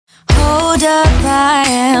Hold up, I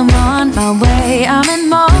am on my way, I'm in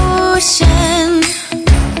motion.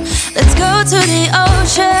 Let's go to the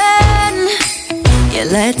ocean. Yeah,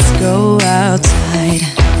 let's go outside.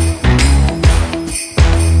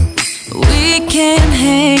 We can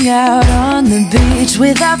hang out on the beach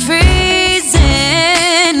without freezing.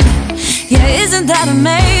 Yeah, isn't that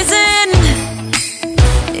amazing?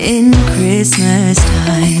 In Christmas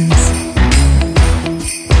times,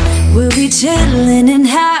 we'll be chilling and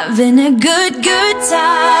having a good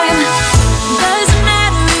time. Doesn't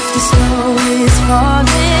matter if the snow is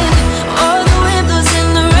falling or the wind blows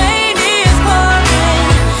and the rain is pouring.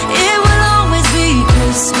 It will always be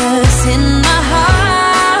Christmas in my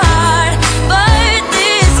heart. But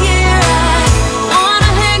this year I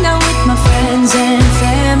wanna hang out with my friends and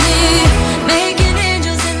family, making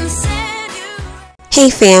angels in the sand. Hey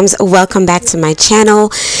fams, welcome back to my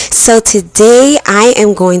channel. So today I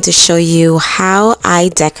am going to show you how I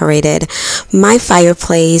decorated my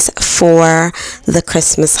fireplace for the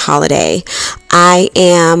Christmas holiday. I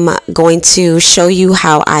am going to show you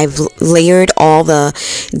how I've layered all the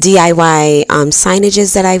DIY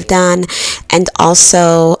signages that I've done, and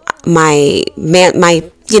also my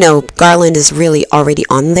garland is really already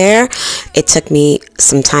on there. It took me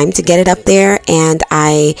some time to get it up there, and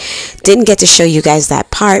I didn't get to show you guys that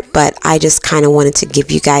part, but I just kind of wanted to give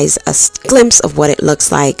you guys a glimpse of what it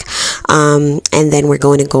looks like, and then we're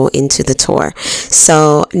going to go into the tour.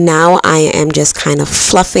 So now I am just kind of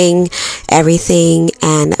fluffing everything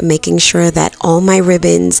and making sure that all my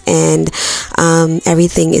ribbons and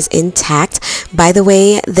everything is intact. By the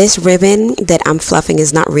way, this ribbon that I'm fluffing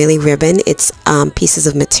is not really ribbon, it's pieces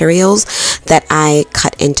of materials that I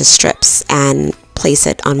cut into strips and place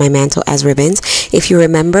it on my mantle as ribbons. If you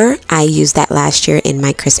remember, I used that last year in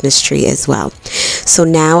my Christmas tree as well. So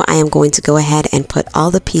now I am going to go ahead and put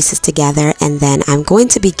all the pieces together, and then I'm going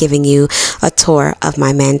to be giving you a tour of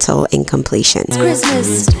my mantle in completion. It's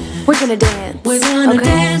Christmas, we're gonna dance. We're gonna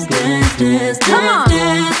dance, dance, dance, Come on.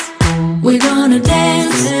 dance. We're gonna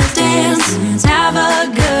dance, dance, have a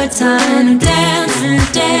good time.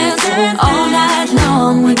 Dance, dance, all night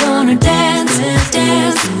long. We're gonna dance,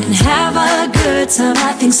 dance, and have a good time.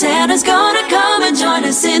 I think Santa's gonna come and join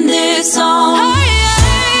us in this song.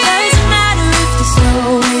 Doesn't matter if the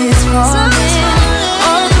snow is falling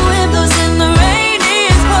or the wind blows and the rain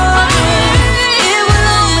is pouring. It will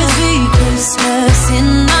always be Christmas in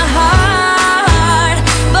my heart.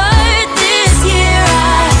 But this year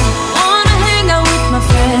I wanna hang out with my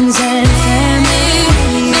friends and family,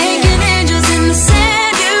 making angels in the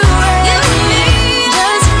sand. You and me.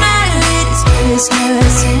 Doesn't matter, it's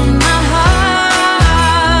Christmas in my heart.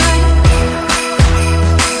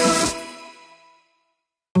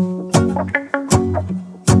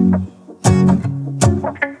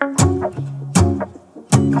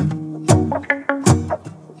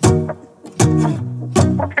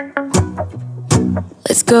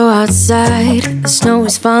 Let's go outside, the snow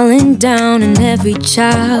is falling down and every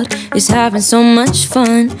child is having so much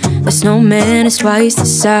fun. The snowman is twice the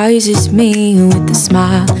size as me, with a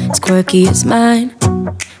smile as quirky as mine.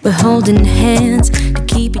 We're holding hands to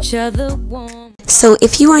keep each other warm. So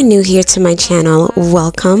if you are new here to my channel,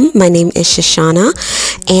 welcome. My name is Shushana,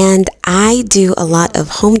 and I do a lot of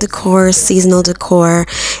home decor, seasonal decor,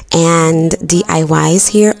 and DIYs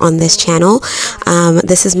here on this channel.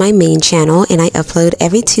 This is my main channel, and I upload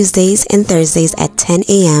every Tuesdays and Thursdays at 10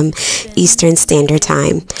 a.m. Eastern Standard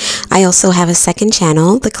Time. I also have a second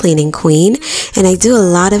channel, The Cleaning Queen, and I do a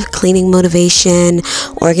lot of cleaning motivation,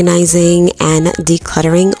 organizing, and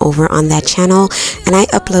decluttering over on that channel, and I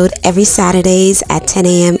upload every Saturdays at 10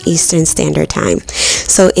 a.m. Eastern Standard Time.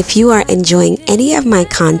 So if you are enjoying any of my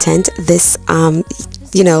content this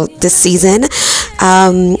this season,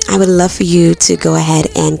 I would love for you to go ahead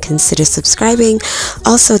and consider subscribing.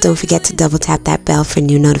 Also, don't forget to double tap that bell for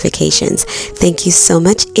new notifications. Thank you so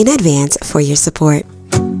much in advance for your support.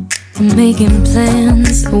 I'm making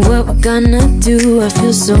plans for what we're gonna do. I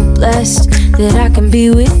feel so blessed that I can be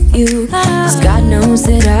with you, 'cause God knows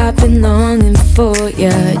that I've been longing for you.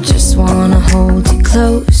 I just wanna hold you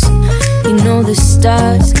close. You know the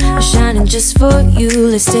stars are shining just for you.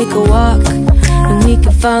 Let's take a walk and we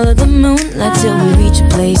can follow the moonlight till we reach a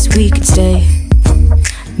place we can stay.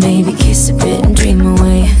 Maybe kiss a bit and dream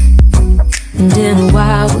away. And in a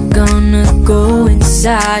while we're gonna go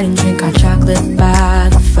inside and drink our chocolate by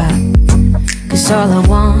the fire, 'cause all I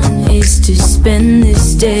want is to spend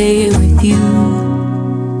this day with you.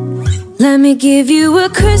 Let me give you a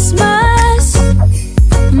Christmas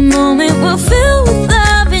moment we'll fill with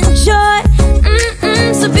love and joy.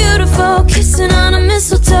 So beautiful, kissing on a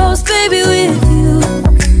mistletoe, baby, with you.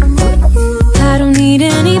 I don't need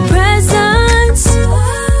any presents,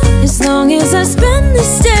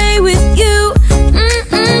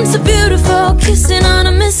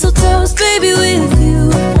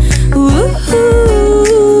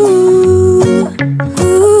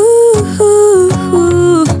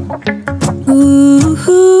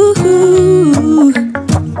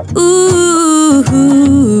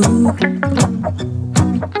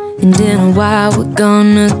 why we're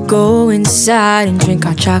gonna go inside and drink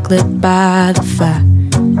our chocolate by the fire.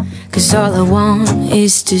 'Cause all I want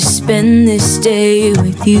is to spend this day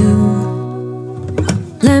with you.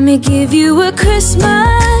 Let me give you a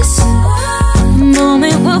Christmas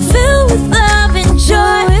moment we'll fill with love and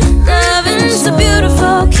joy. Loving so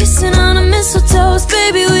beautiful, kissing on a mistletoe,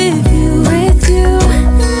 baby, with you.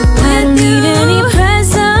 I don't need any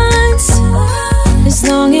presents as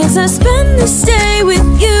long as I spend this day with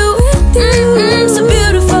you. So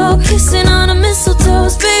beautiful, kissing on a mistletoe,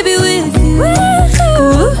 baby, with you.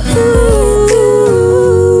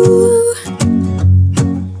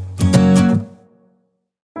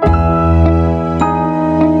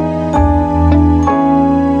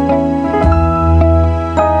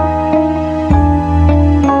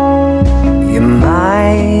 You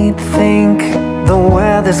might think the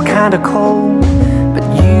weather's kinda cold, but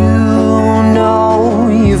you know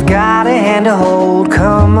you've got a hand to hold.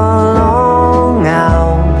 Come along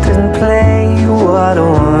out and play. What a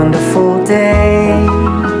wonderful day.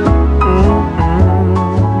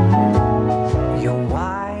 You're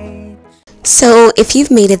white. So if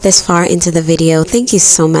you've made it this far into the video, thank you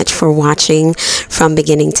so much for watching from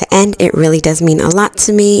beginning to end. It really does mean a lot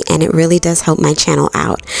to me, and it really does help my channel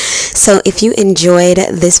out. So if you enjoyed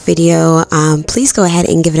this video, please go ahead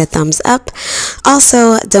and give it a thumbs up.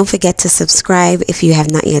 Also, don't forget to subscribe if you have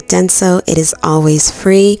not yet done so. It is always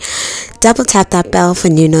free. Double tap that bell for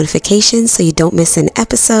new notifications so you don't miss an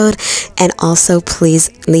episode. And also, please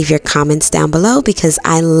leave your comments down below because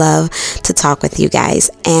I love to talk with you guys.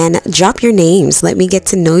 And drop your names. Let me get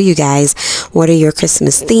to know you guys. What are your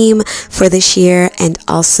Christmas theme for this year? And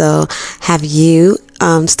also, have you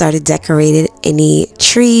started decorated any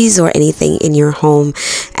trees or anything in your home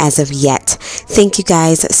as of yet? Thank you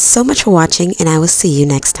guys so much for watching, and I will see you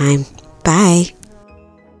next time. Bye.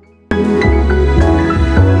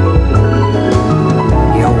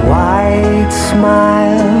 Your white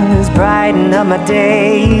smile is brightening up my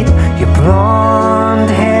day. Your blonde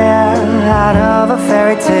hair out of a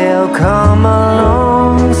fairy tale. Come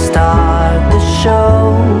along, start the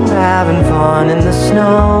show, having fun in the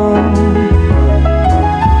snow.